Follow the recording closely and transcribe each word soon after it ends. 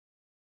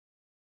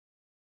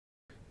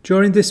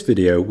During this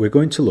video we're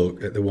going to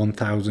look at the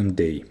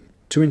 1000D.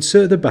 To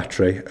insert the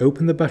battery,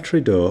 open the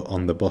battery door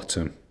on the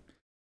bottom.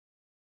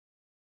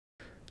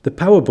 The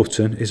power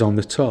button is on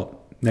the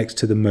top, next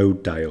to the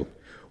mode dial.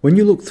 When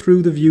you look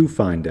through the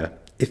viewfinder,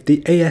 if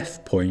the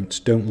AF points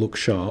don't look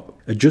sharp,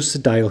 adjust the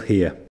dial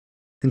here,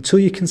 until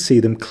you can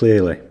see them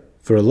clearly.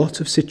 For a lot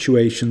of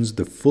situations,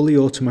 the fully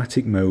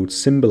automatic mode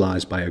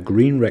symbolised by a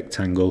green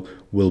rectangle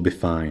will be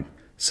fine.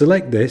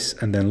 Select this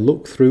and then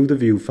look through the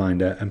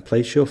viewfinder and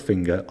place your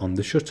finger on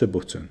the shutter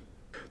button.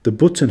 The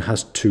button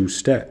has two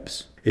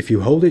steps. If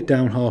you hold it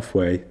down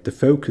halfway, the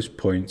focus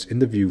points in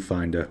the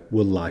viewfinder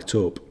will light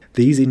up.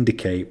 These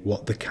indicate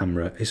what the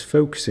camera is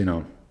focusing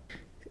on.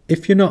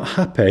 If you're not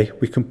happy,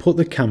 we can put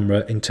the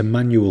camera into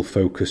manual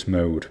focus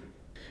mode,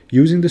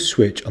 using the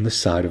switch on the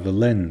side of the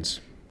lens.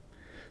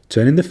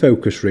 Turning the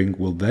focus ring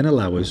will then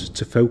allow us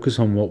to focus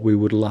on what we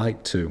would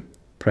like to.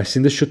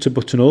 Pressing the shutter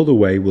button all the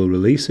way will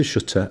release the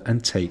shutter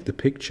and take the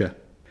picture.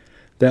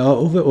 There are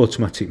other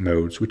automatic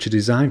modes which are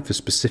designed for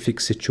specific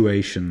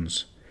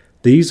situations.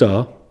 These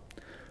are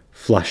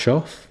flash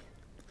off,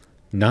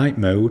 night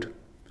mode,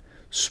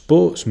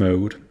 sports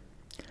mode,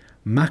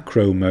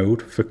 macro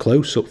mode for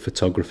close-up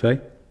photography,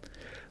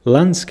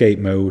 landscape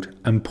mode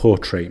and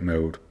portrait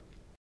mode.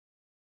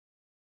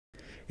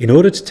 In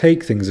order to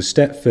take things a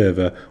step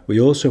further, we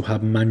also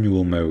have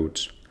manual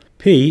modes.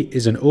 P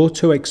is an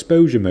auto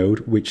exposure mode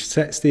which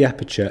sets the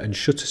aperture and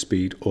shutter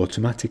speed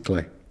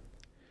automatically.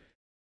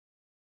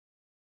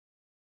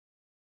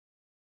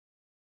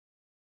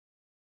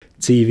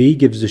 TV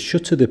gives the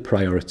shutter the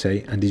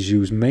priority and is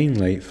used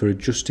mainly for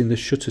adjusting the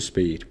shutter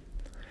speed.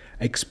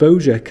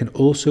 Exposure can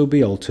also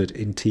be altered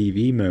in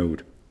TV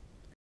mode.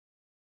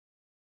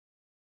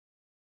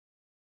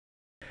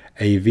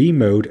 AV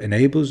mode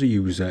enables the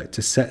user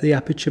to set the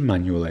aperture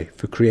manually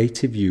for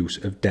creative use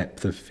of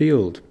depth of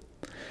field.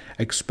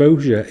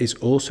 Exposure is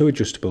also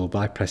adjustable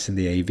by pressing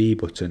the AV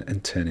button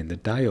and turning the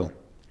dial.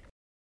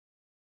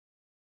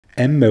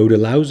 M mode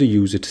allows the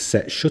user to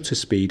set shutter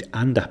speed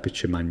and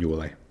aperture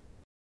manually.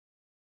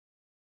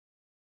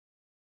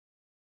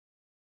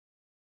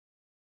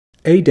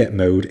 A Dep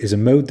mode is a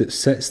mode that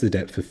sets the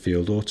depth of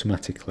field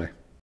automatically.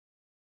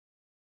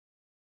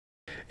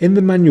 In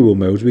the manual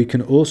mode, we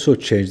can also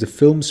change the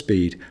film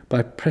speed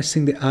by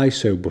pressing the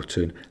ISO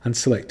button and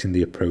selecting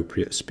the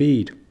appropriate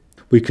speed.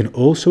 We can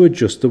also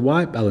adjust the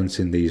white balance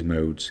in these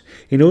modes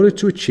in order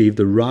to achieve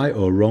the right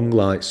or wrong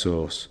light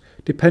source,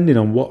 depending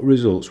on what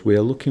results we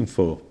are looking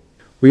for.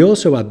 We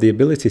also have the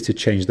ability to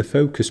change the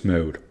focus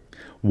mode.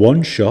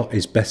 One shot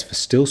is best for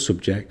still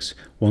subjects.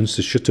 Once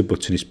the shutter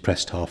button is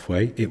pressed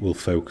halfway, it will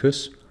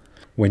focus.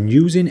 When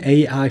using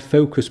AI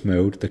focus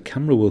mode, the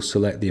camera will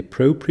select the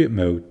appropriate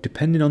mode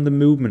depending on the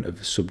movement of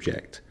the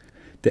subject.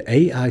 The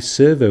AI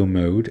servo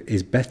mode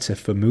is better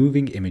for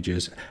moving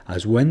images,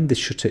 as when the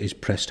shutter is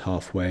pressed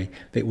halfway,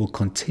 it will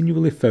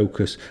continually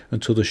focus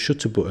until the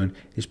shutter button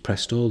is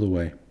pressed all the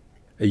way.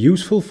 A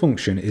useful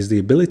function is the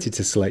ability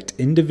to select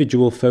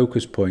individual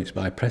focus points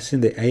by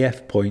pressing the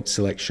AF point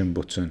selection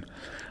button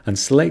and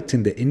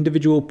selecting the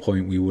individual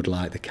point we would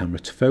like the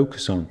camera to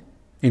focus on.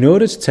 In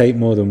order to take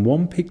more than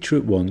one picture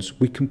at once,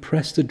 we can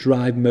press the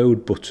drive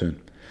mode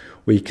button.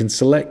 We can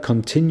select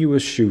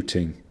continuous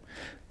shooting.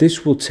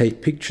 This will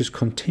take pictures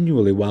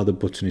continually while the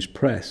button is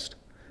pressed.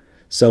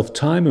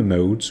 Self-timer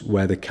modes,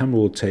 where the camera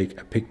will take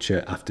a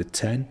picture after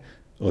 10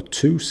 or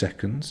 2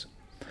 seconds.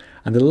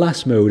 And the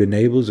last mode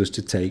enables us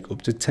to take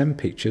up to 10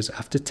 pictures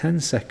after 10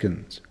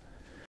 seconds.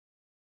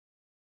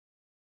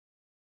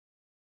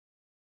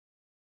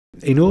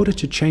 In order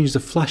to change the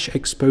flash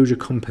exposure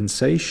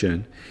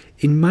compensation,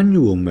 in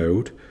manual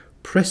mode,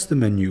 press the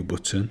menu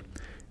button,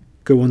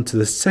 go onto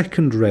the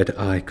second red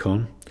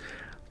icon,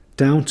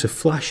 down to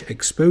flash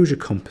exposure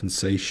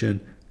compensation,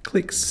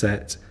 click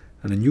set,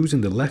 and then using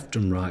the left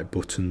and right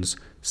buttons,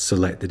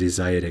 select the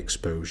desired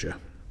exposure.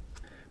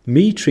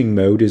 Metering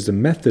mode is the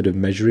method of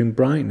measuring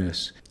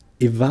brightness.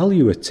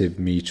 Evaluative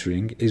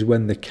metering is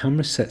when the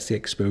camera sets the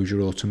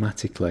exposure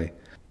automatically.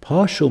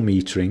 Partial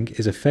metering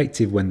is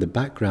effective when the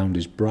background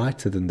is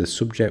brighter than the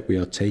subject we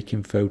are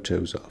taking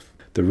photos of.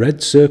 The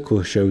red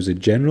circle shows a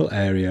general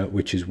area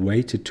which is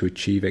weighted to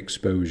achieve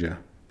exposure.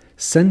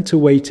 Center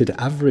weighted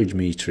average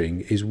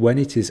metering is when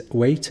it is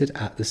weighted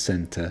at the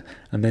center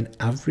and then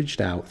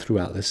averaged out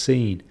throughout the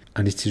scene,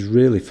 and it is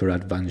really for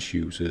advanced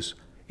users.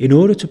 In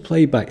order to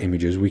play back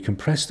images, we can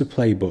press the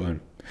play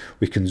button.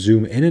 We can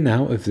zoom in and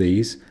out of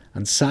these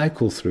and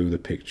cycle through the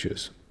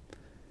pictures.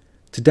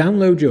 To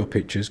download your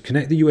pictures,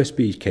 connect the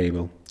USB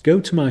cable, go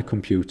to my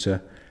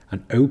computer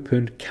and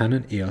open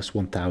Canon EOS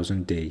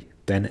 1000D,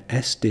 then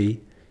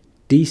SD,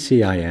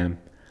 DCIM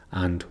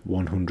and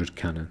 100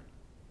 Canon.